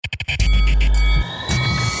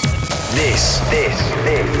This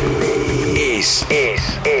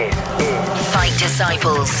is Fight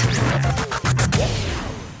Disciples.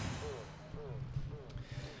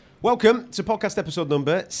 Welcome to podcast episode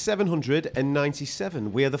number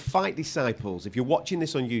 797. We are the Fight Disciples. If you're watching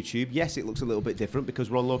this on YouTube, yes, it looks a little bit different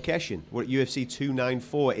because we're on location. We're at UFC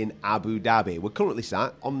 294 in Abu Dhabi. We're currently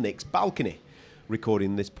sat on Nick's balcony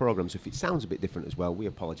recording this programme, so if it sounds a bit different as well, we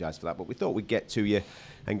apologise for that, but we thought we'd get to you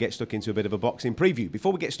and get stuck into a bit of a boxing preview.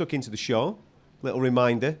 Before we get stuck into the show, little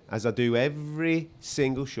reminder, as I do every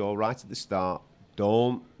single show right at the start,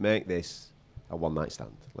 don't make this a one-night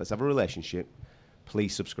stand. Let's have a relationship.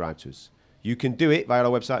 Please subscribe to us. You can do it via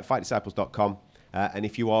our website, fightdisciples.com. And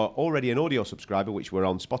if you are already an audio subscriber, which we're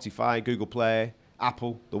on Spotify, Google Play,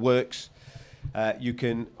 Apple, the works, you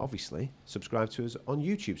can obviously subscribe to us on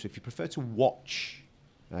YouTube. So if you prefer to watch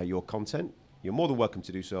your content, you're more than welcome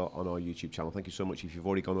to do so on our YouTube channel. Thank you so much if you've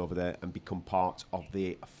already gone over there and become part of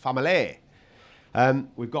the family.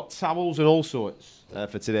 We've got towels and all sorts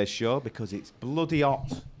for today's show because it's bloody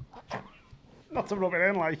hot. Not to rub it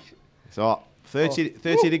in, like. It's hot.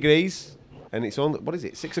 30 degrees, and it's on, what is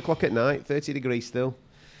it, 6 o'clock at night, 30 degrees still.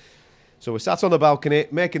 So we're sat on the balcony,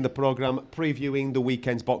 making the programme, previewing the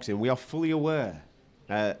weekend's boxing. We are fully aware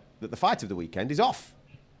that the fight of the weekend is off.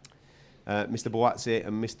 Mr. Buatsi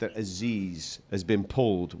and Mr. Aziz has been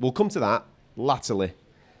pulled. We'll come to that latterly,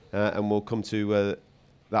 and we'll come to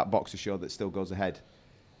that boxer show that still goes ahead,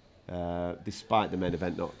 despite the main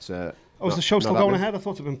event not... was the show still going ahead? I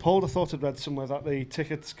thought it had been pulled. I thought I'd read somewhere that the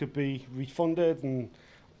tickets could be refunded and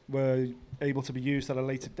were able to be used at a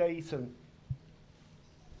later date. And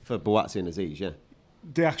for Buatsi and Aziz, yeah.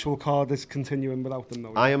 The actual card is continuing without them,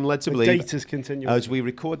 though. I am led to believe... The date is continuing. As we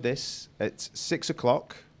record this at 6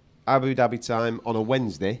 o'clock, Abu Dhabi time on a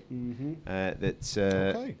Wednesday,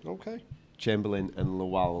 Okay. Chamberlain and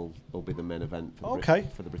Lawal will be the main event for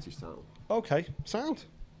the British title. Okay, sound.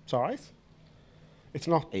 It's all right. It's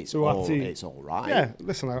not. It's all right. Yeah,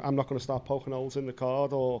 listen, I'm not going to start poking holes in the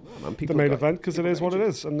card or the main event because it is what it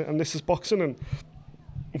is, and this is boxing, and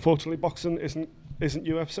unfortunately, boxing isn't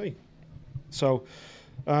UFC. So,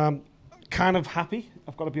 kind of happy.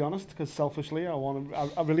 I've got to be honest, because selfishly, I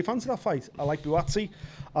really fancy that fight. I like Buatsi.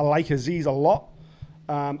 I like Aziz a lot.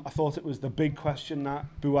 I thought it was the big question that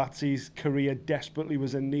Buatsi's career desperately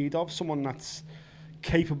was in need of. Someone that's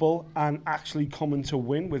capable and actually coming to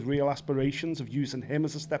win with real aspirations of using him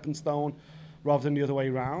as a stepping stone rather than the other way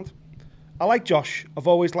around. I like Josh. I've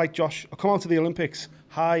always liked Josh. I come out to the Olympics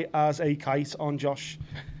high as a kite on Josh,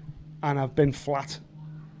 and I've been flat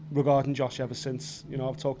regarding Josh ever since. You know,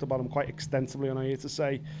 I've talked about him quite extensively, and I'm here to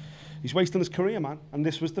say he's wasting his career, man. And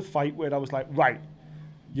this was the fight where I was like, right,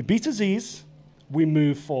 you beat Aziz, we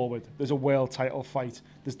move forward. There's a world title fight.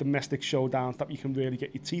 There's domestic showdowns that you can really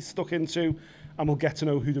get your teeth stuck into, and we'll get to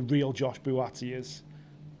know who the real Josh Buatsi is.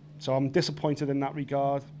 So I'm disappointed in that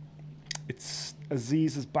regard. It's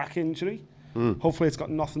Aziz's back injury. Hopefully it's got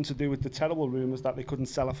nothing to do with the terrible rumours that they couldn't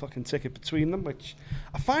sell a fucking ticket between them, which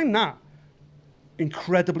I find that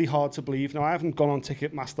incredibly hard to believe. Now, I haven't gone on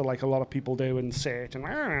Ticketmaster like a lot of people do and search,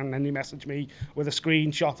 and then they message me with a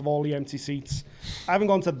screenshot of all the empty seats. I haven't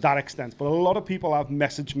gone to that extent, but a lot of people have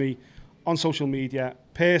messaged me on social media,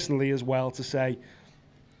 personally as well, to say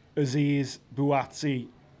Aziz, Buatsi,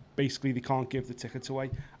 basically they can't give the tickets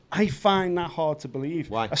away. I find that hard to believe.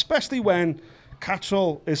 Why? Especially when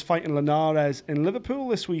Catterall is fighting Linares in Liverpool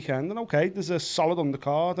this weekend, and okay, there's a solid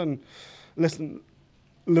undercard, and listen,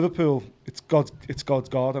 Liverpool, it's God's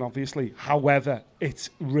garden, obviously. However, it's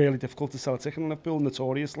really difficult to sell a ticket in Liverpool,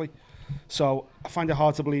 notoriously. So I find it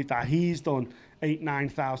hard to believe that he's done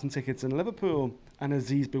 8,000-9,000 tickets in Liverpool and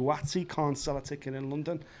Aziz Buatsi can't sell a ticket in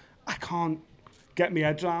London. I can't get my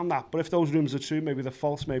head around that. But if those rumours are true, maybe they're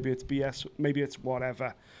false, maybe it's BS, maybe it's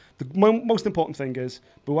whatever. The most important thing is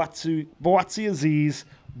Buatsi Aziz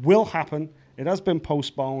will happen. It has been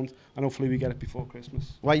postponed, and hopefully we get it before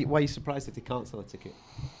Christmas. Why are you surprised that he can't sell a ticket?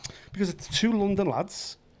 Because it's two London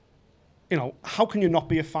lads. You know, how can you not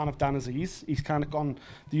be a fan of Dan Aziz? He's kind of gone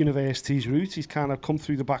the university's route. He's kind of come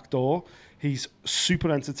through the back door. He's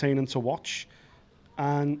super entertaining to watch.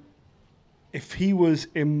 And if he was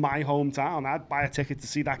in my hometown, I'd buy a ticket to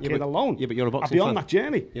see that kid alone. Yeah, but you're a boxing fan. I'd be fan. on that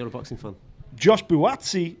journey. You're a boxing fan. Josh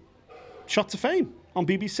Buatsi shot to fame on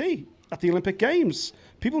BBC at the Olympic Games.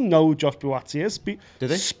 People know who Josh Buatsi is. Do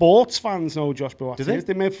they? Sports fans know who Josh Buatsi they? is.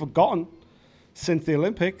 They may have forgotten since the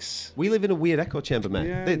Olympics. We live in a weird echo chamber, mate.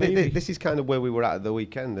 Yeah, this is kind of where we were at the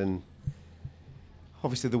weekend, and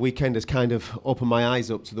obviously the weekend has kind of opened my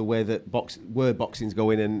eyes up to the way that where boxing's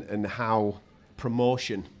going and how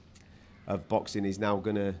promotion of boxing is now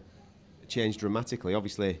going to change dramatically.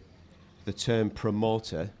 Obviously, the term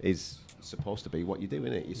promoter is supposed to be what you do,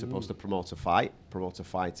 isn't it? You're supposed to promote a fight, promote a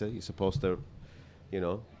fighter. You're supposed to,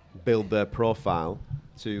 build their profile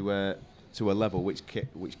to a level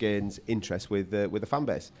which gains interest with the fan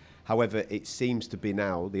base. However, it seems to be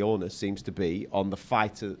now, the onus seems to be on the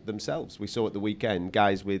fighter themselves. We saw at the weekend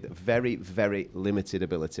guys with very, very limited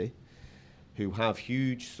ability who have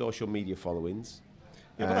huge social media followings.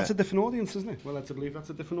 Yeah, but that's a different audience, isn't it? Well, let's believe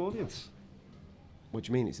that's a different audience. What do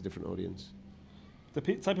you mean it's a different audience? The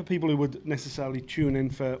type of people who would necessarily tune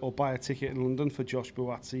in for or buy a ticket in London for Josh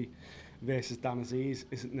Buatsi versus Dan Aziz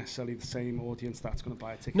isn't necessarily the same audience that's going to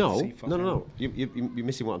buy a ticket to see for him. No. You're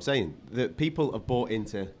missing what I'm saying. The people have bought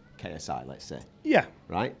into KSI, let's say. Yeah.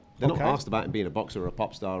 Right? They're not asked about him being a boxer or a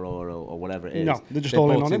pop star or whatever it is. No, they're just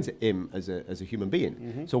all in on him. Into him as a human being.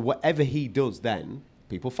 Mm-hmm. So whatever he does then,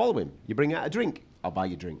 people follow him. You bring out a drink, I'll buy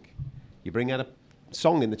your drink. You bring out a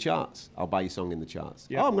song in the charts, I'll buy your song in the charts.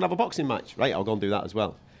 Yeah. Oh, I'm going to have a boxing match. Right, I'll go and do that as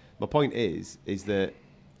well. My point is that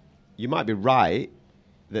you might be right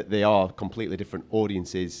that they are completely different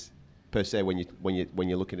audiences per se when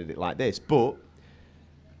you're looking at it like this, but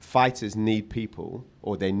fighters need people,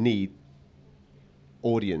 or they need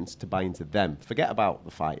audience to buy into them. Forget about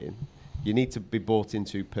the fighting. You need to be bought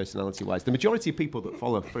into personality-wise. The majority of people that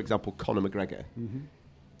follow, for example, Conor McGregor,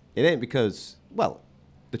 it ain't because, well,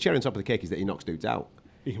 the cherry on top of the cake is that he knocks dudes out.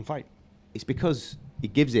 He can fight. It's because he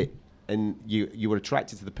gives it, and you were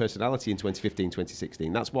attracted to the personality in 2015,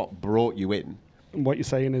 2016. That's what brought you in. And what you're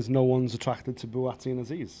saying is no one's attracted to Buatsi and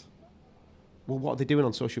Aziz. Well, what are they doing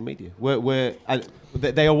on social media?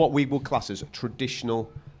 They are what we would class as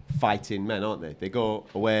traditional fighting men, aren't they? They go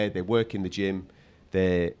away, they work in the gym,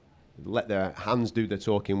 they let their hands do the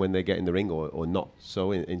talking when they get in the ring, or not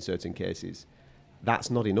so in certain cases.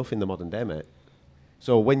 That's not enough in the modern day, mate.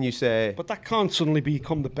 So when you say... But that can't suddenly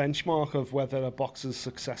become the benchmark of whether a boxer's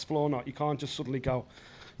successful or not. You can't just suddenly go,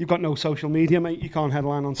 you've got no social media, mate, you can't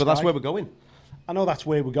headline on Sky. But that's where we're going. I know that's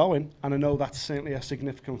where we're going, and I know that's certainly a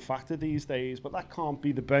significant factor these days, but that can't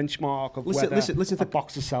be the benchmark of whether a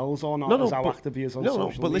boxer sells or not, how active he is on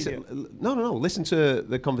social media. Listen to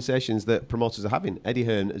the conversations that promoters are having. Eddie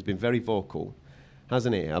Hearn has been very vocal,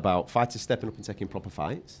 hasn't he, about fighters stepping up and taking proper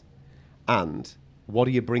fights, and what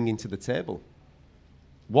are you bringing to the table?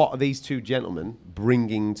 What are these two gentlemen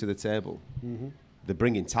bringing to the table? Mm-hmm. They're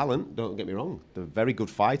bringing talent, don't get me wrong. They're very good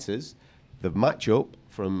fighters. The matchup,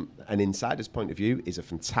 from an insider's point of view, is a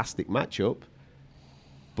fantastic matchup.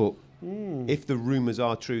 But if the rumours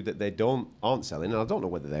are true that they aren't selling, and I don't know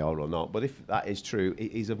whether they are or not, but if that is true,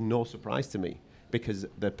 it is of no surprise to me, because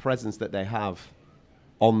the presence that they have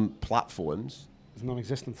on platforms is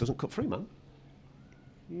non-existent. Doesn't cut through, man.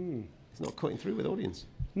 It's not cutting through with audience.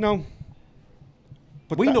 No.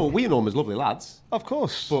 But we know them as lovely lads. Of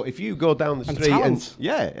course. But if you go down the street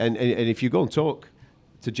and if you go and talk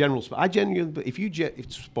to general sport, if you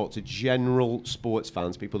spoke to general sports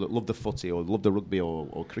fans, people that love the footy or love the rugby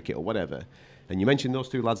or cricket or whatever, and you mention those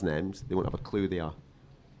two lads' names, they won't have a clue who they are.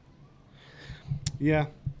 Yeah.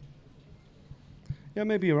 Yeah,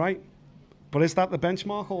 maybe you're right. But is that the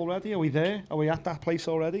benchmark already? Are we there? Are we at that place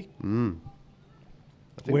already?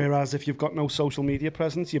 Whereas if you've got no social media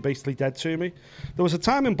presence, you're basically dead to me. There was a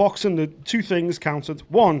time in boxing that two things counted.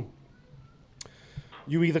 One,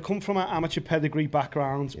 you either come from an amateur pedigree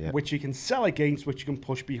background, which you can sell against, which you can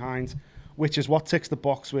push behind, which is what ticks the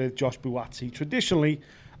box with Josh Buatsi. Traditionally,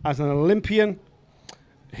 as an Olympian,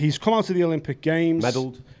 he's come out of the Olympic Games.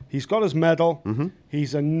 Medalled. He's got his medal. Mm-hmm.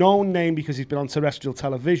 He's a known name because he's been on terrestrial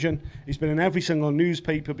television. He's been in every single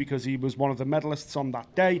newspaper because he was one of the medalists on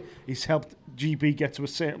that day. He's helped GB get to a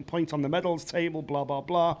certain point on the medals table, blah, blah,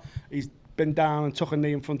 blah. He's been down and took a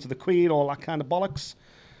knee in front of the Queen, all that kind of bollocks.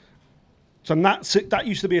 So that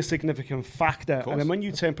used to be a significant factor. And then when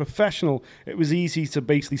you turn professional, it was easy to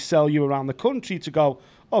basically sell you around the country to go,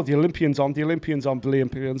 oh, the Olympians on.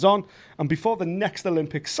 And before the next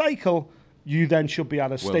Olympic cycle, you then should be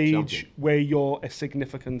at a stage where you're a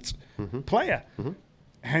significant player. Mm-hmm.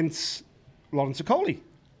 Hence, Lawrence Okolie.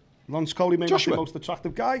 Lawrence Okolie may not be the most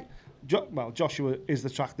attractive guy. Joshua is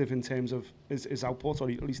attractive in terms of his output, or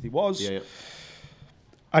at least he was. Yeah.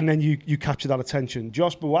 And then you capture that attention.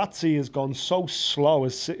 Josh Buatsi has gone so slow,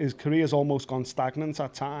 his career's almost gone stagnant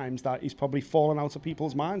at times, that he's probably fallen out of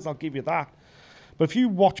people's minds, I'll give you that. But if you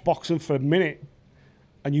watch boxing for a minute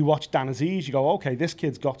and you watch Dan Aziz, you go, okay, this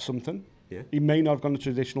kid's got something. Yeah. He may not have gone the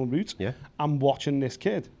traditional route. Yeah. I'm watching this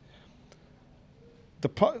kid.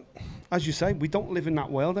 As you say, we don't live in that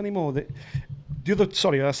world anymore.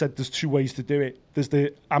 I said there's two ways to do it. There's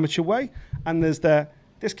the amateur way, and there's the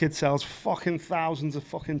This kid sells fucking thousands of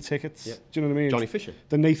fucking tickets. Yep. Do you know what I mean? Johnny Fisher.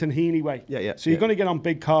 The Nathan Heaney way. Yeah. So you're going to get on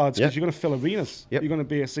big cards because Yep. you're going to fill arenas. Yep. You're going to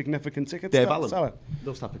be a significant ticket Dave seller. Allen.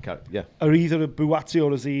 Those type of characters. Yeah. Are either a Buatsi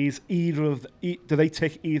or Aziz, do they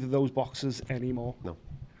tick either of those boxes anymore? No.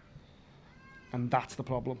 And that's the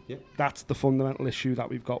problem. Yeah. That's the fundamental issue that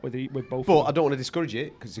we've got with both. But I don't want to discourage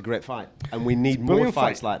it because it's a great fight, and we need more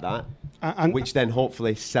fights like that, which then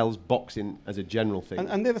hopefully sells boxing as a general thing.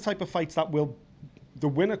 And they're the type of fights that the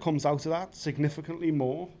winner comes out of that significantly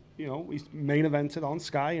more. You know, he's main evented on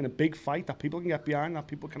Sky in a big fight that people can get behind, that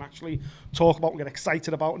people can actually talk about and get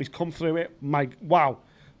excited about, and he's come through it. Wow,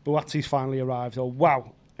 Buatsi's finally arrived. Or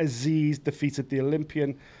wow, Aziz defeated the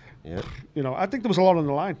Olympian. Yeah. You know, I think there was a lot on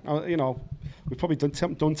the line. You know, we've probably done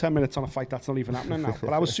 10 minutes on a fight that's not even happening now.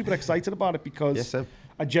 But I was super excited about it because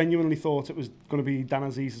I genuinely thought it was going to be Dan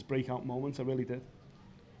Aziz's breakout moment. I really did.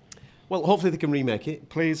 Well, hopefully they can remake it.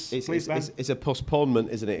 Please, it's a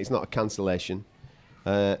postponement, isn't it? It's not a cancellation.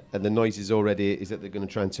 And the noise is that they're going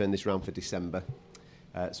to try and turn this round for December.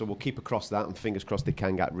 So we'll keep across that, and fingers crossed they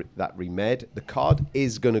can get that remade. The card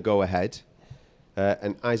is going to go ahead,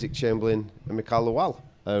 and Isaac Chamberlain and Mikhail Lawal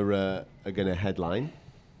are going to headline.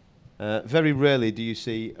 Very rarely do you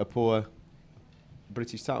see a poor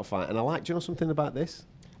British title fight, and do you know something about this?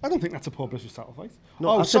 I don't think that's a poor British title fight.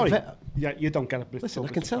 No, sorry. Yeah, you don't get a British. Listen, I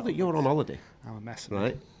can tell that you're on holiday. I'm a mess.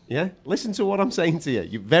 Right? Yeah? Listen to what I'm saying to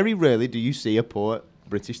you. Very rarely do you see a poor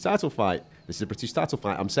British title fight. This is a British title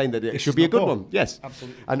fight. I'm saying that it should be a good one. Yes.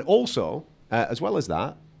 Absolutely. And also, as well as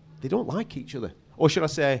that, they don't like each other. Or should I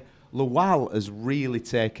say, Lawal has really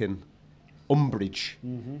taken umbrage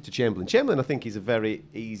to Chamberlain. Chamberlain, I think, is a very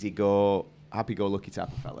happy-go-lucky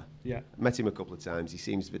type of fella. Yeah. Met him a couple of times. He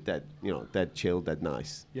seems a bit dead chill, dead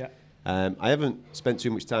nice. Yeah. I haven't spent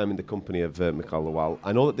too much time in the company of Mikhail Lawal.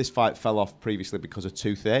 I know that this fight fell off previously because of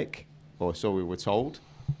toothache, or so we were told.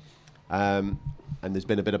 And there's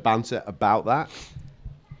been a bit of banter about that.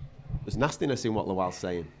 There's nastiness in what Lawal's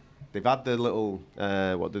saying. They've had the little,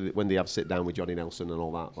 when they have sit down with Johnny Nelson and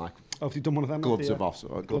all that, like, have you done one of them? Gloves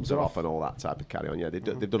are off and all that type of carry on. Yeah,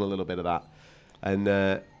 they've done a little bit of that. And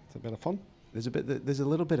it's a bit of fun. There's a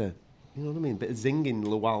little bit of, you know what I mean, bit of zing in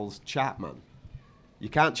Lawal's chat, man. You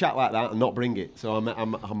can't chat like that and not bring it. So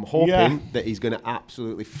I'm hoping that he's going to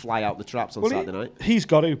absolutely fly out the traps on Saturday night. He's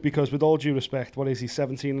got to, because with all due respect, what is he,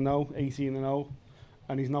 17-0, 18-0,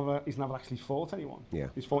 and he's never actually fought anyone. Yeah.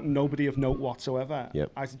 He's fought nobody of note whatsoever.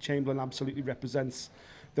 Yep. Isaac Chamberlain absolutely represents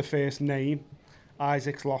the first name.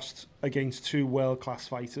 Isaac's lost against two world-class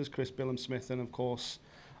fighters, Chris Billam-Smith and, of course,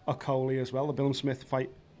 Okolie as well. The Billam-Smith fight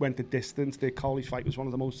went the distance. The Okolie fight was one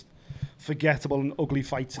of the most forgettable and ugly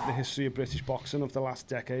fights in the history of British boxing of the last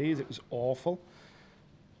decade. It was awful.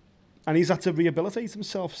 And he's had to rehabilitate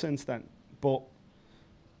himself since then. But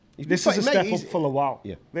this is a step up for Lawal.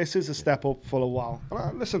 Yeah. This is a step up for Lawal.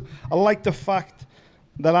 And listen, I like the fact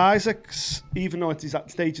that Isaac's, even though he's at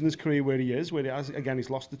the stage in his career where he is, again,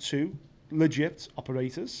 he's lost to two legit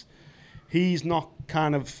operators, he's not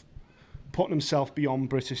kind of putting himself beyond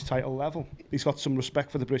British title level. He's got some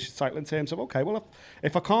respect for the British title in terms of, okay, well,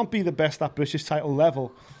 if I can't be the best at British title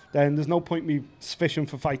level, then there's no point me fishing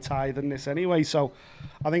for fight higher than this anyway. So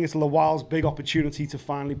I think it's Lawal's big opportunity to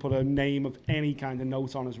finally put a name of any kind of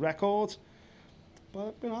note on his record.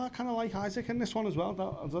 But I kind of like Isaac in this one as well.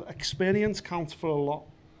 The experience counts for a lot.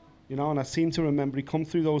 And I seem to remember he come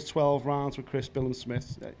through those 12 rounds with Chris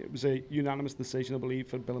Billam-Smith. It was a unanimous decision, I believe,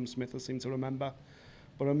 for Billam-Smith, I seem to remember.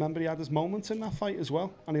 But I remember he had his moments in that fight as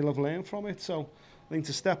well, and he'll have learned from it. So I think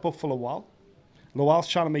to step up for Lawal. Lawal's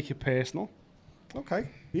trying to make it personal. Okay,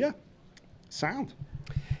 yeah, sound.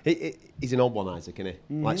 He's an odd one, Isaac, isn't he?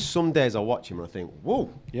 Mm-hmm. Like, some days I watch him and I think,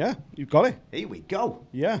 whoa. Yeah, you've got it. Here we go.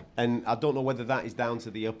 Yeah. And I don't know whether that is down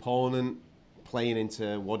to the opponent playing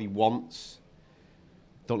into what he wants.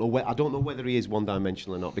 I don't know whether he is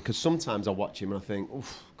one-dimensional or not, because sometimes I watch him and I think,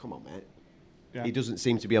 oof, come on, mate. Yeah. He doesn't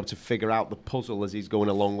seem to be able to figure out the puzzle as he's going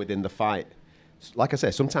along within the fight. Like I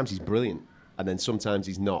say, sometimes he's brilliant, and then sometimes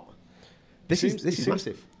he's not. This is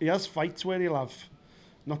massive. He has fights where he'll have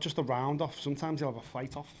not just a round off, sometimes he'll have a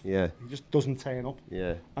fight off. Yeah. He just doesn't turn up.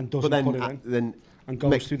 Yeah. And doesn't put it in. And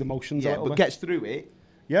goes through the motions a little bit. Gets through it.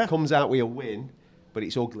 Yeah. Comes out with a win, but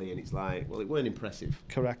it's ugly, and it's like, well, it weren't impressive.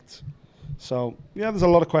 Correct. So, yeah, there's a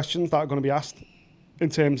lot of questions that are going to be asked in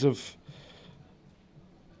terms of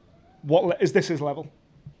is this his level?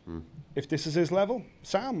 If this is his level,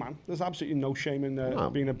 sound, man. There's absolutely no shame in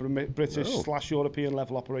being a British/European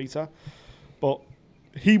level operator. But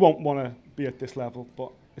he won't want to be at this level.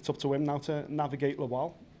 But it's up to him now to navigate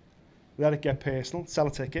Lawal. Let it get personal. Sell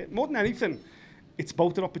a ticket. More than anything, it's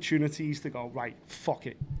both their opportunities to go, right, fuck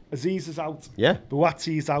it. Aziz is out. Yeah.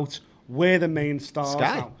 Buatsi is out. We're the main stars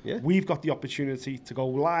Sky, now. yeah. We've got the opportunity to go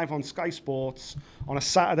live on Sky Sports on a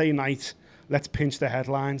Saturday night. Let's pinch the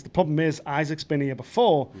headlines. The problem is Isaac's been here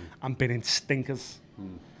before and been in stinkers.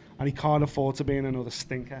 And he can't afford to be in another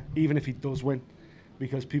stinker, even if he does win.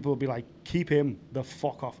 Because people will be like, keep him the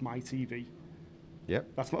fuck off my TV. Yep.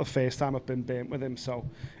 That's not the first time I've been burnt with him. So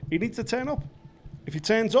he needs to turn up. If he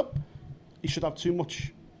turns up, he should have too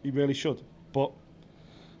much. He really should. But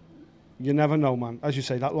you never know, man. As you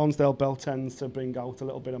say, that Lonsdale belt tends to bring out a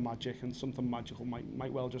little bit of magic, and something magical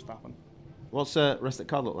might well just happen. What's the rest of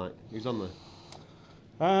the card look like? Who's on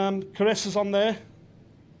there? Carissa's on there.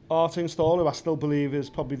 Arting Stall, who I still believe is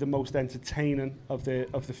probably the most entertaining of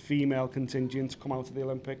the female contingent to come out of the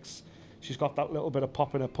Olympics. She's got that little bit of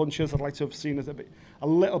pop in her punches. I'd like to have seen her a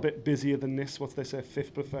little bit busier than this. What's this, her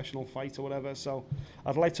 5th professional fight or whatever. So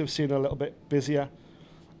I'd like to have seen her a little bit busier.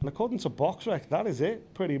 And according to BoxRec, that is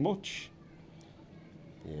it, pretty much.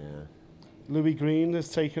 Yeah. Louis Green has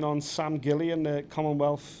taken on Sam Gilly in the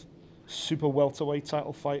Commonwealth Super Welterweight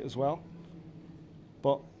title fight as well.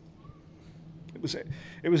 But it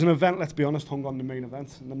was an event, let's be honest, hung on the main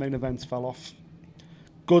event. And the main event fell off.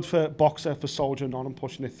 Good for Boxer for soldiering on and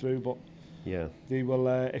pushing it through, but Yeah. they will.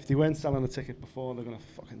 If they weren't selling a ticket before, they're going to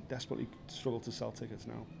fucking desperately struggle to sell tickets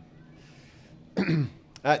now.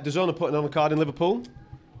 DAZN are putting on the card in Liverpool.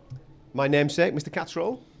 My namesake, Mr.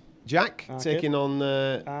 Catterall. Jack, taking on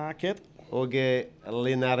Kid. Jorge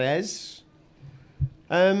Linares.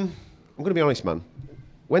 I'm going to be honest, man.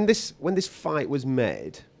 When this fight was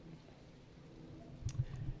made,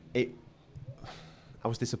 I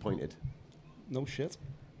was disappointed. No shit.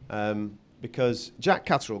 Because Jack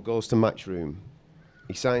Catterall goes to Matchroom,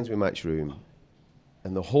 he signs with Matchroom,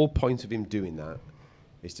 and the whole point of him doing that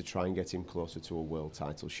is to try and get him closer to a world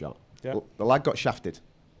title shot. Yeah. Well, the lad got shafted.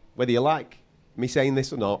 Whether you like me saying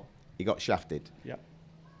this or not, he got shafted. Yeah.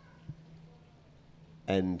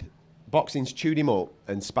 And boxing's chewed him up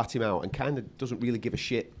and spat him out and kind of doesn't really give a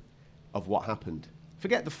shit of what happened.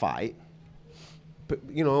 Forget the fight. But,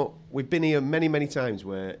 you know, we've been here many, many times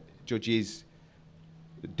where judges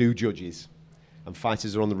do judges and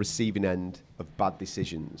fighters are on the receiving end of bad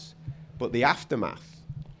decisions. But the aftermath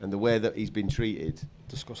and the way that he's been treated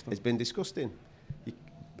has been disgusting.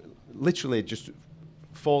 Literally just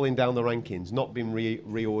falling down the rankings, not being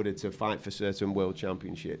reordered to fight for certain world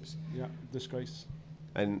championships. Yeah, disgrace.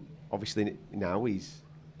 And obviously now he's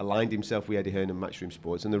aligned himself with Eddie Hearn and Matchroom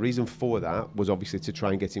Sports, and the reason for that was obviously to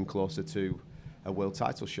try and get him closer to a world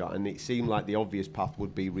title shot, and it seemed like the obvious path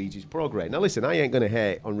would be Regis Prograis. Now listen, I ain't going to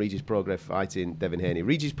hate on Regis Prograis fighting Devin Haney.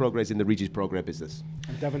 Regis Prograis in the Regis Prograis business.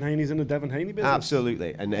 And Devin Haney's in the Devin Haney business?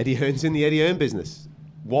 Absolutely. And Eddie Hearn's in the Eddie Hearn business.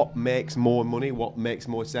 What makes more money? What makes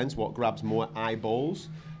more sense? What grabs more eyeballs?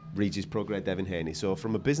 Regis Prograis, Devin Haney. So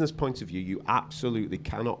from a business point of view, you absolutely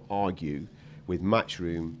cannot argue with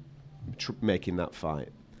Matchroom making that fight.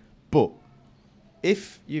 But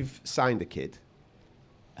if you've signed a kid,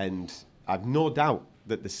 and I've no doubt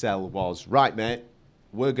that the sell was, right, mate,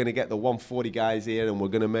 we're going to get the 140 guys here and we're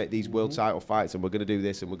going to make these world title fights and we're going to do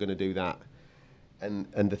this and we're going to do that. And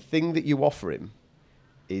the thing that you offer him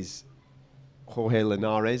is Jorge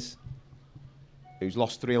Linares, who's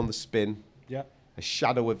lost 3 on the spin, a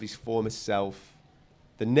shadow of his former self.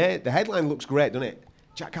 The headline looks great, doesn't it?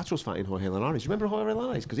 Jack Catterall's fighting Jorge Linares. Remember Jorge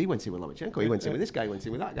Linares? Because he went in with Lomachenko, he went in with this guy, he went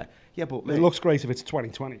in with that guy. Yeah, but mate, it looks great if it's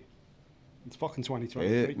 2020. It's fucking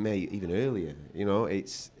 2020. Mate, even earlier. You know,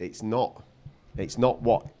 it's not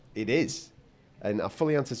what it is. And I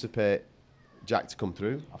fully anticipate Jack to come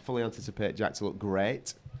through. I fully anticipate Jack to look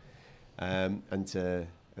great, and to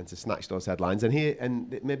snatch those headlines.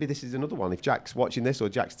 And maybe this is another one. If Jack's watching this or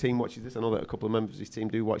Jack's team watches this, I know that a couple of members of his team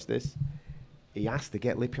do watch this. He has to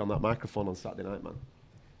get lippy on that microphone on Saturday night, man.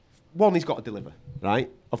 One, he's got to deliver, right?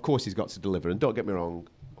 Of course he's got to deliver. And don't get me wrong,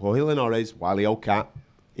 Jorge Linares, wily old cat,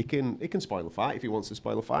 he can spoil a fight if he wants to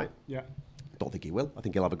spoil a fight. Yeah. Don't think he will. I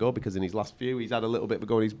think he'll have a go because in his last few, he's had a little bit of a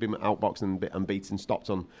go and he's been outboxed and beaten, stopped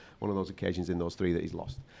on one of those occasions in those 3 that he's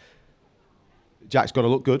lost. Jack's got to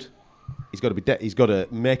look good. He's got to he's got to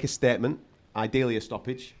make a statement, ideally a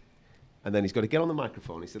stoppage, and then he's got to get on the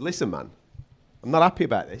microphone. He said, "Listen, man, I'm not happy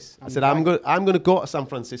about this." I'm going to go to San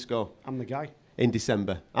Francisco. I'm the guy. In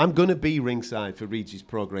December. I'm going to be ringside for Regis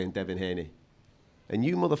Prograis and Devin Haney. And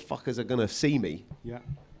you motherfuckers are going to see me. Yeah.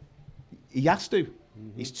 He has to. Mm-hmm.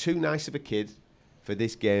 He's too nice of a kid for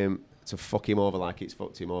this game to fuck him over like it's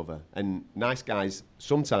fucked him over. And nice guys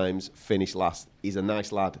sometimes finish last. He's a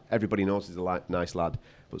nice lad. Everybody knows he's a nice lad.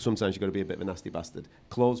 But sometimes you've got to be a bit of a nasty bastard.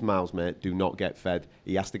 Closed mouths, mate, do not get fed.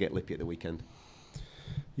 He has to get lippy at the weekend.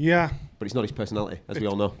 Yeah. But it's not his personality, as we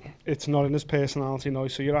all know. It's not in his personality, no.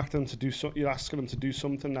 So you're asking him to do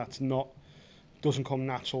something doesn't come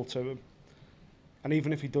natural to him. And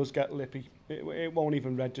even if he does get lippy, it won't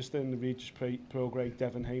even register in the Regis Pro Grade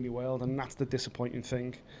Devin Haney world, and that's the disappointing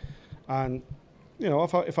thing. And, you know,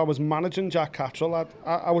 if I was managing Jack Catterall,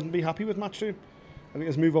 I wouldn't be happy with Matchroom. I think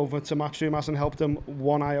his move over to Matchroom hasn't helped him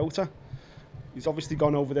one iota. He's obviously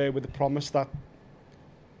gone over there with the promise that,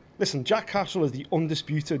 listen, Jack Catterall is the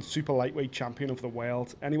undisputed super lightweight champion of the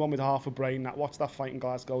world. Anyone with half a brain that watched that fight in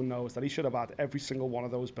Glasgow knows that he should have had every single one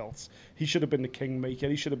of those belts. He should have been the kingmaker.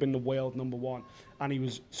 He should have been the world number one. And he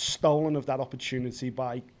was stolen of that opportunity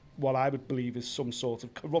by what I would believe is some sort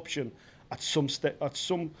of corruption at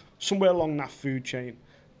somewhere along that food chain.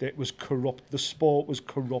 It was corrupt. The sport was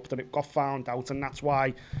corrupt, and it got found out, and that's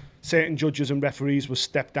why certain judges and referees were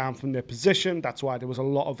stepped down from their position. That's why there was a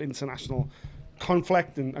lot of international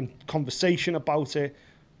conflict and conversation about it,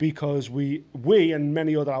 because we and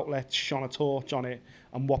many other outlets shone a torch on it,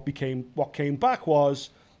 and what came back was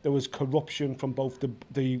there was corruption from both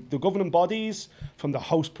the governing bodies, from the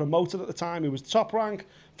host promoter at the time, who was Top Rank,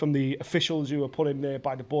 from the officials who were put in there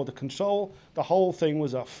by the Board of Control. The whole thing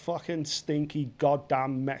was a fucking stinky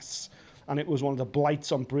goddamn mess, and it was one of the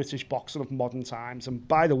blights on British boxing of modern times. And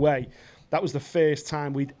by the way, that was the first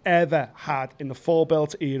time we'd ever had in the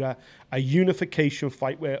four-belt era a unification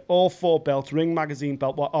fight where all four belts, Ring Magazine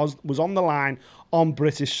belt, was on the line on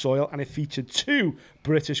British soil, and it featured two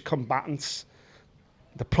British combatants.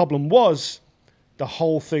 The problem was the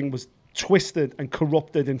whole thing was twisted and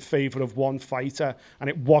corrupted in favour of one fighter, and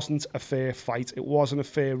it wasn't a fair fight. It wasn't a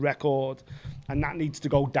fair record, and that needs to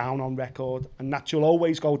go down on record, and that will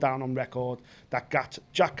always go down on record, that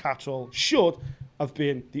Jack Catterall should have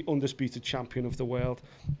been the undisputed champion of the world.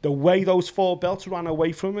 The way those four belts ran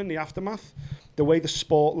away from him in the aftermath, the way the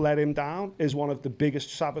sport let him down, is one of the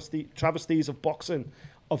biggest travesties of boxing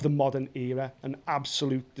of the modern era, an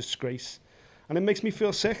absolute disgrace. And it makes me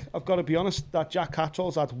feel sick, I've got to be honest, that Jack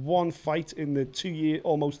Catterall's had one fight in the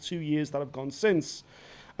almost 2 years that have gone since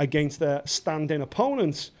against a stand-in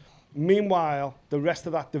opponent. Meanwhile, the rest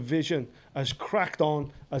of that division has cracked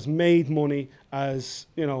on, has made money, has,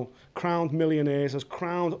 crowned millionaires, has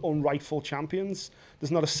crowned unrightful champions.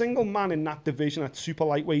 There's not a single man in that division at super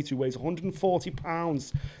lightweight who weighs 140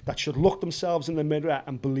 pounds that should look themselves in the mirror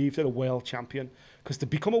and believe they're a world champion. Because to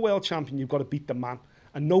become a world champion, you've got to beat the man.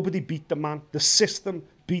 And nobody beat the man. The system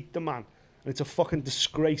beat the man. And it's a fucking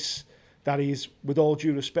disgrace that he's, with all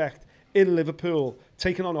due respect, in Liverpool,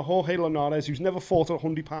 taking on a Jorge Linares who's never fought at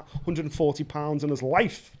 140 pounds in his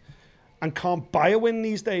life and can't buy a win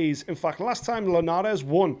these days. In fact, last time Linares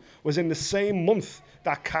won was in the same month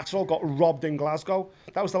that Catterall got robbed in Glasgow.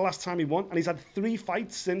 That was the last time he won. And he's had 3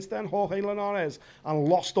 fights since then, Jorge Linares, and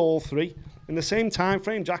lost all 3. In the same time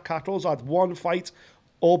frame, Jack Catterall's had 1 fight,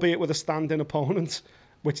 albeit with a stand-in opponent,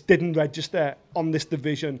 which didn't register on this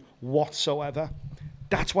division whatsoever.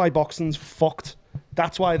 That's why boxing's fucked.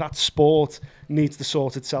 That's why that sport needs to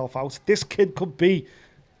sort itself out. This kid could be,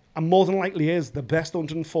 and more than likely is, the best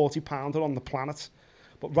 140-pounder on the planet.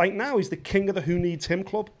 But right now, he's the king of the Who Needs Him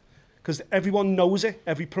club, because everyone knows it.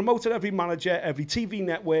 Every promoter, every manager, every TV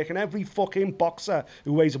network, and every fucking boxer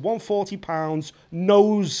who weighs 140 pounds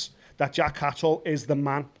knows that Jack Catterall is the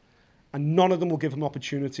man. And none of them will give him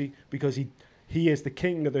opportunity, because he is the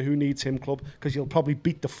king of the Who Needs Him club, because he'll probably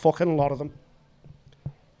beat the fucking lot of them.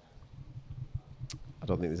 I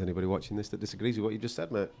don't think there's anybody watching this that disagrees with what you just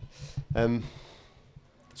said, mate.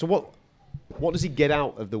 So what does he get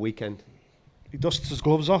out of the weekend? He dusts his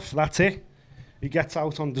gloves off, that's it. He gets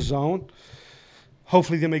out on the zone.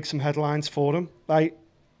 Hopefully they make some headlines for him.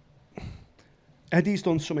 Eddie's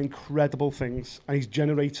done some incredible things, and he's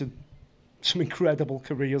generated some incredible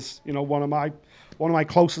careers. One of my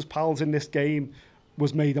closest pals in this game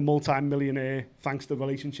was made a multi-millionaire thanks to the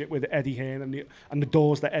relationship with Eddie Hearn and the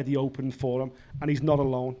doors that Eddie opened for him. And he's not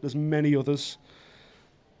alone. There's many others.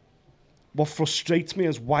 What frustrates me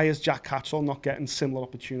is, why is Jack Catterall not getting similar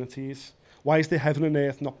opportunities? Why is the heaven and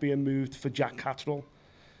earth not being moved for Jack Catterall?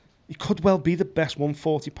 He could well be the best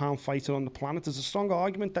 140-pound fighter on the planet. There's a strong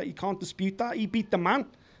argument that you can't dispute that. He beat the man.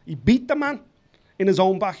 He beat the man in his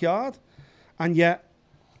own backyard. And yet,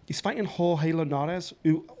 he's fighting Jorge Linares,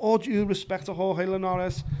 who, all due respect to Jorge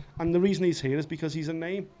Linares, and the reason he's here is because he's a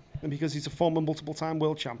name, and because he's a former multiple-time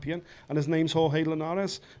world champion, and his name's Jorge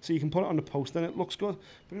Linares, so you can put it on the poster and it looks good.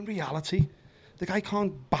 But in reality, the guy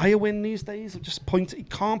can't buy a win these days. He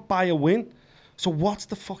can't buy a win. So what's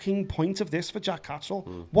the fucking point of this for Jack Catterall?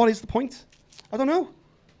 What is the point? I don't know.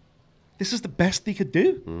 This is the best he could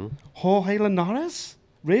do? Jorge Linares?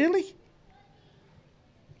 Really?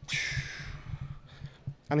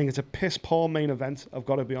 I think it's a piss-poor main event, I've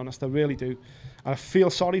got to be honest. I really do. And I feel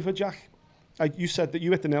sorry for Jack. You said that you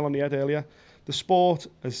hit the nail on the head earlier. The sport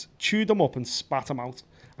has chewed him up and spat him out,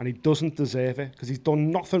 and he doesn't deserve it because he's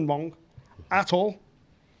done nothing wrong at all.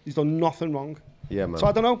 He's done nothing wrong. Yeah, man. So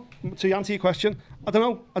I don't know. To answer your question, I don't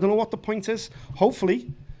know. I don't know what the point is.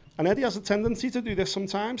 Hopefully, and Eddie has a tendency to do this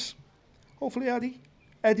sometimes. Hopefully,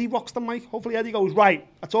 Eddie rocks the mic. Hopefully, Eddie goes, right,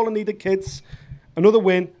 that's all I needed, kids. Another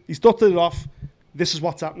win. He's dusted it off. This is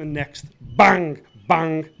what's happening next. Bang,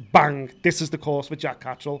 bang, bang. This is the course for Jack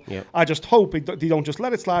Catterall. Yep. I just hope they don't just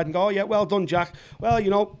let it slide and go, oh, yeah, well done, Jack. Well, you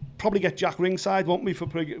know, probably get Jack ringside, won't we, for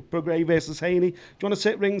Prograis versus Haney. Do you want to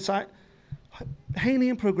sit ringside? Haney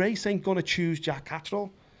and Prograis ain't going to choose Jack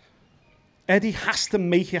Catterall. Eddie has to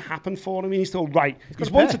make it happen for him. He's still right.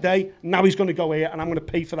 He's won today. Now he's going to go here, and I'm going to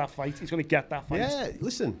pay for that fight. He's going to get that fight. Yeah,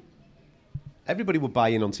 listen. Everybody would buy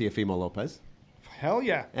in on Teofimo Lopez. Hell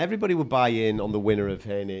yeah. Everybody would buy in on the winner of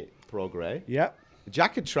Haney Prograis. Yeah.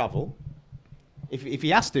 Jack could travel. If he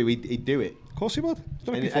has to, he'd do it. Of course he would. He's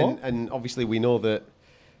done it before. And obviously we know that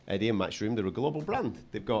Eddie and Matchroom, they're a global brand.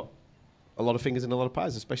 They've got a lot of fingers in a lot of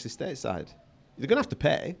pies, especially stateside. They're going to have to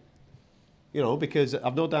pay, you know, because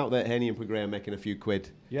I've no doubt that Haney and Prograis are making a few quid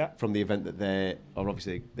from the event that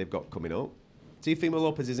they've got coming up. Teofimo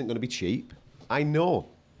Lopez isn't going to be cheap. I know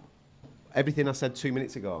everything I said 2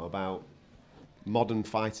 minutes ago about modern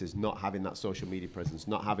fighters not having that social media presence,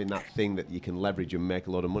 not having that thing that you can leverage and make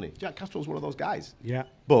a lot of money. Jack Catterall's one of those guys. Yeah.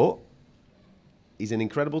 But he's an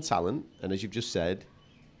incredible talent, and as you've just said,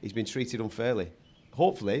 he's been treated unfairly.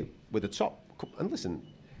 Hopefully, with a top... And listen,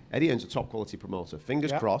 Eddie Hearn's a top-quality promoter.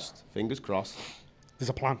 Fingers crossed. There's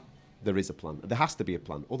a plan. There is a plan. There has to be a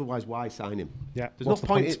plan. Otherwise, why sign him? Yeah.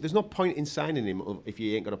 There's no point in signing him if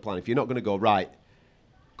you ain't got a plan. If you're not going to go, right,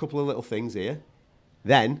 a couple of little things here,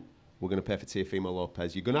 then... we're going to pay for Teofimo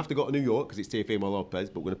Lopez. You're going to have to go to New York because it's Teofimo Lopez,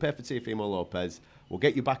 but we're going to pay for Teofimo Lopez. We'll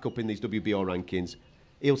get you back up in these WBO rankings.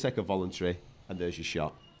 He'll take a voluntary, and there's your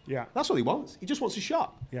shot. Yeah. That's what he wants. He just wants a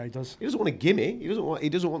shot. Yeah, he does. He doesn't want a gimme. He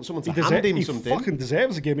doesn't want someone to hand him something. He fucking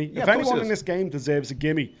deserves a gimme. Yeah, if anyone in this game deserves a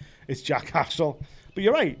gimme, it's Jack Catterall. But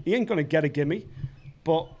you're right. He ain't going to get a gimme.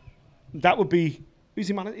 But that would be... Is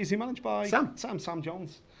he managed by... Sam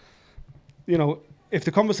Jones. You know... If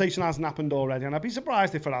the conversation hasn't happened already, and I'd be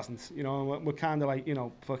surprised if it hasn't, you know, we're kind of like, you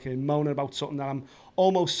know, fucking moaning about something that I'm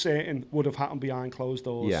almost certain would have happened behind closed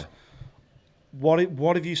doors. Yeah.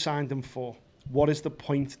 What have you signed him for? What is the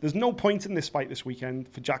point? There's no point in this fight this weekend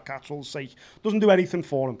for Jack Catterall's sake. Doesn't do anything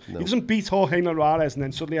for him. No. He doesn't beat Jorge Narvaez and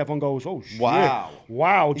then suddenly everyone goes, oh, shit.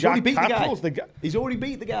 Wow, Jack Catterall's the guy. He's already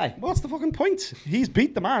beat the guy. What's the fucking point? He's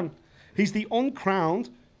beat the man. He's the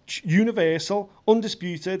uncrowned, universal,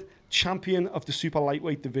 undisputed champion of the super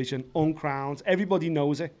lightweight division, uncrowned. Everybody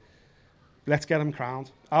knows it. Let's get him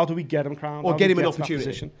crowned. How do we get him crowned? Or get him an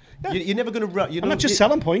opportunity. Yeah. You're never going to... I'm not just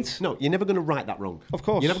selling points. No, you're never going to right that wrong. Of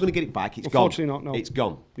course. You're never going to get it back. It's Unfortunately gone. Not, no. It's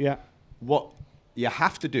gone. Yeah. What you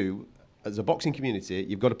have to do as a boxing community,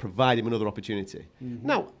 you've got to provide him another opportunity. Mm-hmm.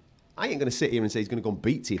 Now, I ain't going to sit here and say he's going to go and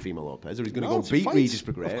beat Teofimo Lopez, or he's going to go and beat Regis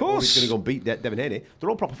Prograis, or he's going to go and beat Devin Haney. They're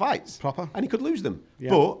all proper fights. Proper. And he could lose them.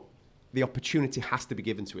 Yeah. But the opportunity has to be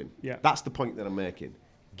given to him. Yeah. That's the point that I'm making.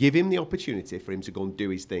 Give him the opportunity for him to go and do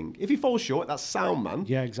his thing. If he falls short, that's sound, man.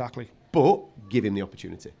 Yeah, exactly. But give him the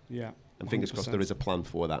opportunity. Yeah. And fingers crossed there is a plan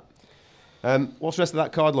for that. What's the rest of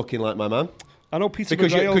that card looking like, my man? I know Peter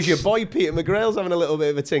McGrail's... Because your boy Peter McGrail's having a little bit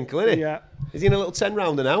of a tinkle, isn't he? Yeah. Is he in a little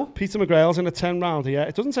 10-rounder now? Peter McGrail's in a 10-rounder, yeah.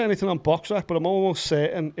 It doesn't say anything on BoxRec, but I'm almost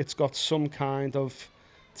certain it's got some kind of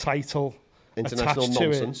title international attached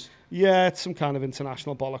nonsense. To it. Yeah, it's some kind of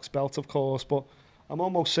international bollocks belt, of course, but I'm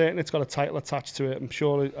almost certain it's got a title attached to it. I'm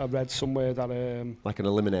sure I read somewhere that... like an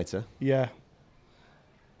eliminator? Yeah.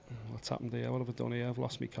 What's happened here? What have I done here? I've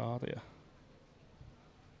lost my card here.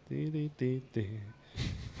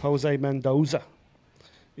 Jose Mendoza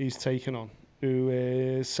he's taken on, who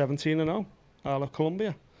is 17-0 out of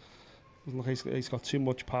Colombia. Doesn't look like he's got too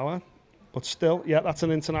much power. But still, yeah, that's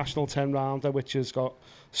an international 10-rounder, which has got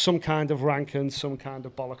some kind of ranking, some kind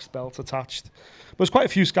of bollocks belt attached. But there's quite a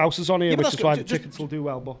few Scousers on here, which is why the tickets will do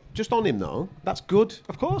well. But just on him, though, that's good.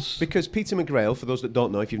 Of course. Because Peter McGrail, for those that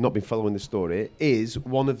don't know, if you've not been following the story, is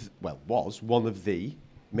was one of the,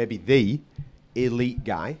 maybe the elite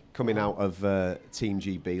guy coming out of Team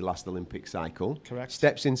GB last Olympic cycle. Correct.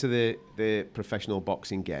 Steps into the professional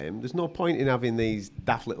boxing game. There's no point in having these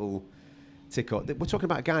daft little... We're talking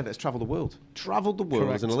about a guy that's travelled the world.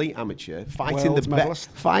 Correct. As an elite amateur, fighting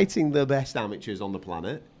the best amateurs on the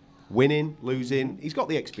planet, winning, losing. He's got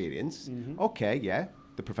the experience. Mm-hmm. Okay, yeah,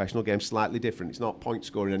 the professional game's slightly different. It's not point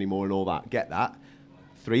scoring anymore and all that. Get that.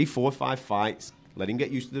 3, 4, 5 fights, Let him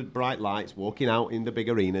get used to the bright lights, walking out in the big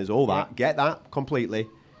arenas, all that. Get that completely.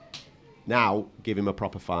 Now, give him a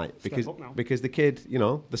proper fight. Because the kid, you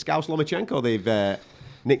know, the Scouse Lomachenko, they've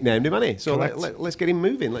nicknamed him, hasn't he? So let's get him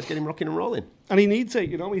moving. Let's get him rocking and rolling. And he needs it,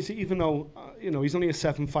 you know. Even though, he's only a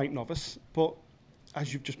 7-fight novice, but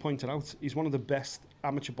as you've just pointed out, he's one of the best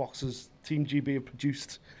amateur boxers Team GB have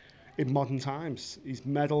produced in modern times. He's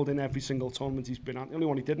medalled in every single tournament he's been at. The only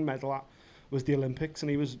one he didn't medal at was the Olympics, and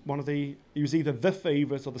he was either the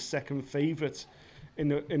favourite or the second favourite in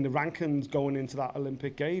the rankings going into that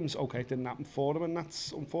Olympic Games. Okay, it didn't happen for him, and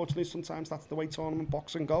that's unfortunately sometimes that's the way tournament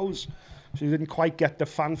boxing goes. So he didn't quite get the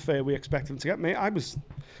fanfare we expected him to get. Mate, I was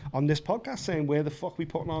on this podcast saying, where the fuck we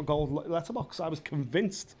putting our gold letterbox? I was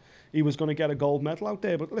convinced he was going to get a gold medal out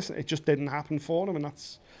there, but listen, it just didn't happen for him, and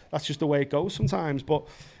that's just the way it goes sometimes. But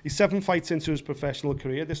he's 7 fights into his professional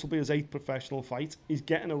career. This will be his 8th professional fight. He's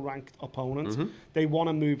getting a ranked opponent. Mm-hmm. They want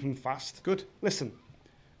to move him fast. Good. Listen,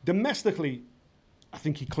 domestically, I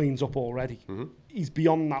think he cleans up already. Mm-hmm. He's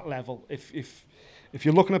beyond that level. If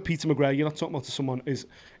you're looking at Peter McGregor, you're not talking about someone is,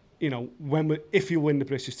 if he'll win the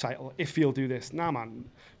British title, if he'll do this. Nah, man.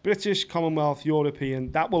 British, Commonwealth,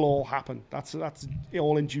 European, that will all happen. That's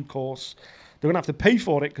all in due course. They're going to have to pay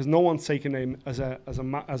for it because no one's taking him as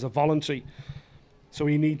a voluntary. So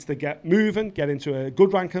he needs to get moving, get into a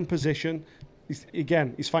good ranking position.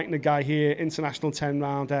 He's fighting a guy here, international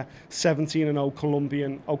 10-rounder, 17-0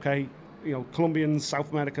 Colombian. Okay, Colombians,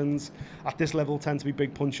 South Americans at this level tend to be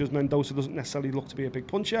big punchers. Mendoza doesn't necessarily look to be a big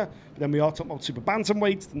puncher. But then we are talking about super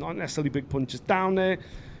bantamweights, not necessarily big punchers down there.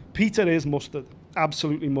 Peter is mustard,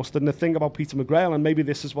 absolutely mustard. And the thing about Peter McGregor, and maybe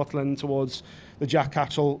this is what's lending towards the Jack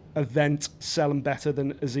Catterall event selling better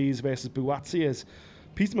than Aziz versus Buatsi is,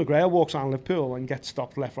 Peter McGregor walks around Liverpool and gets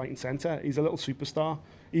stopped left, right and centre. He's a little superstar.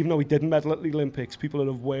 Even though he didn't medal at the Olympics, people are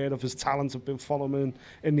aware of his talent, have been following him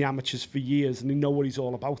in the amateurs for years, and they know what he's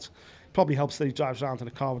all about. Probably helps that he drives around in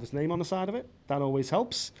a car with his name on the side of it. That always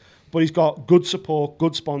helps. But he's got good support,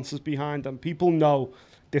 good sponsors behind him. People know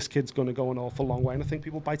this kid's going to go an awful long way, and I think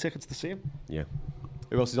people buy tickets to see him. Yeah.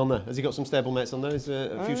 Who else is on there? Has he got some stablemates on there? Is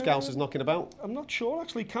a few Scousers knocking about? I'm not sure,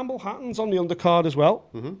 actually. Campbell Hatton's on the undercard as well.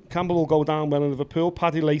 Mm-hmm. Campbell will go down well in Liverpool.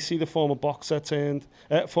 Paddy Lacey, the former boxer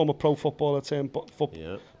former pro footballer turned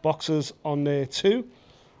boxers on there too.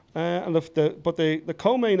 And the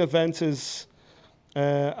co-main event is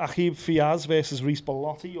Aqib Fiaz versus Reece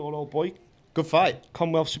Bellotti, your old boy. Good fight.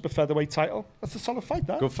 Commonwealth Super Featherweight title. That's a solid fight,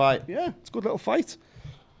 that. Good fight. Yeah, it's a good little fight.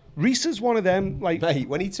 Reece is one of them, like... Mate,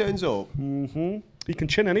 when he turns up... Mm-hmm. He can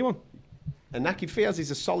chin anyone. And Aqib Fiaz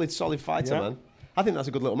is a solid fighter, man. I think that's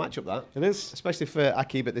a good little matchup, that. It is. Especially for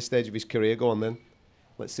Aqib at this stage of his career. Go on, then.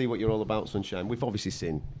 Let's see what you're all about, Sunshine. We've obviously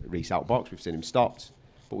seen Reece outbox. We've seen him stopped.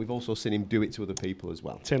 But we've also seen him do it to other people as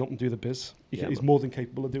well. Turn up and do the biz. He's more than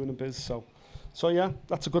capable of doing the biz. So yeah,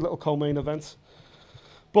 that's a good little co-main event.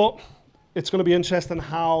 But it's going to be interesting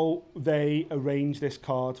how they arrange this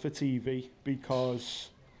card for TV, because...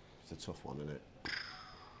 It's a tough one, isn't it?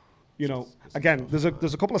 Again, there's a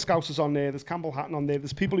couple of Scousers on there. There's Campbell Hatton on there.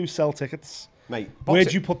 There's people who sell tickets. Mate, where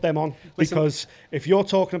do you put them on? Because if you're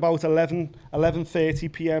talking about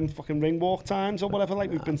 11:30 p.m. fucking ring walk times or whatever, like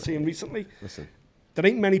we've been seeing recently, there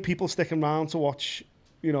ain't many people sticking around to watch,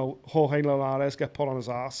 Jorge Linares get put on his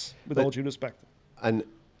ass, with all due respect. And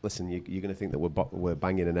listen, you're going to think that we're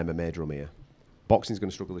banging an MMA drum here. Boxing's going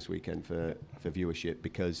to struggle this weekend for viewership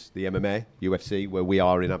because the MMA, UFC, where we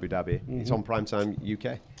are in Abu Dhabi, it's on primetime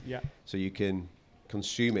UK. Yeah. So you can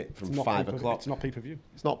consume it from 5 o'clock. It's not pay-per-view.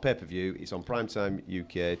 It's not pay-per-view. It's on primetime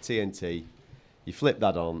UK, TNT. You flip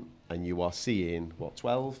that on and you are seeing,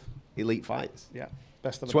 12 elite fights? Yeah.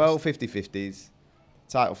 Best of the 12 50-50s,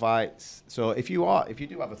 title fights. So if you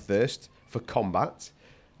do have a thirst for combat,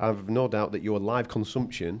 I have no doubt that your live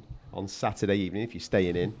consumption on Saturday evening, if you're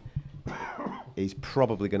staying in, is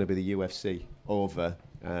probably going to be the UFC over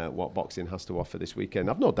what boxing has to offer this weekend.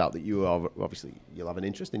 I've no doubt that you'll have an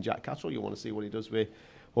interest in Jack Catterall. You want to see what he does with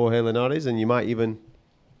Jorge Linares, and you might even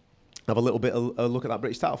have a little bit of a look at that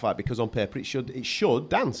British title fight, because on paper it should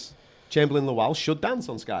dance. Chamberlain Lawal should dance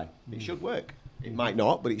on Sky. It should work. It might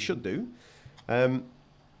not, but it should do.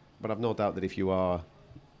 But I've no doubt that if you are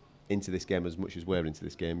into this game as much as we're into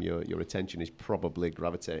this game, your attention is probably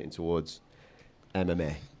gravitating towards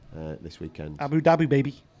MMA this weekend. Abu Dhabi,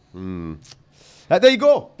 baby. There you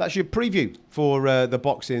go. That's your preview for the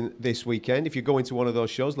boxing this weekend. If you're going to one of those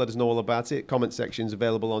shows, let us know all about it. Comment section's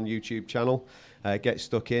available on YouTube channel. Get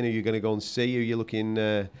stuck in. Who you're going to go and see? Who you're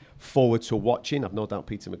looking forward to watching? I've no doubt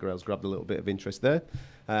Peter McGrail's grabbed a little bit of interest there.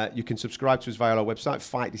 You can subscribe to us via our website,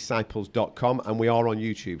 fightdisciples.com, and we are on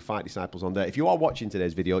YouTube, Fight Disciples on there. If you are watching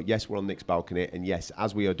today's video, yes, we're on Nick's balcony, and yes,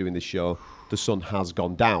 as we are doing this show, the sun has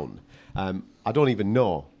gone down. I don't even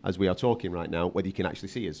know, as we are talking right now, whether you can actually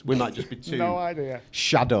see us. We might just be two no idea.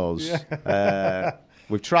 shadows. Yeah.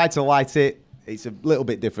 We've tried to light it. It's a little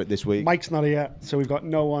bit different this week. Mike's not here, so we've got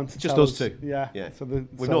no one to just tell us us. two. Yeah. So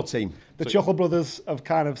we've no team. The Chuckle Brothers have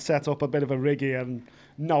kind of set up a bit of a rig here, and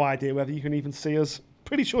no idea whether you can even see us.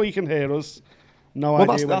 Pretty sure you can hear us. No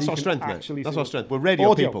idea. That's our strength, mate. That's our strength. We're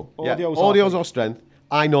radio people. Audio's our strength.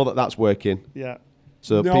 I know that that's working. Yeah.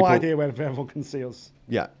 So no idea whether everyone can see us.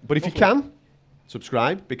 Yeah, but if you can,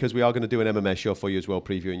 subscribe, because we are going to do an MMA show for you as well,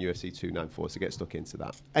 previewing UFC 294, so get stuck into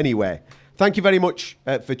that. Anyway, thank you very much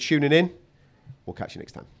for tuning in. We'll catch you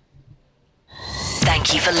next time.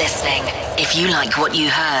 Thank you for listening. If you like what you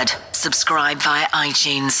heard, subscribe via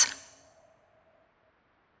iTunes.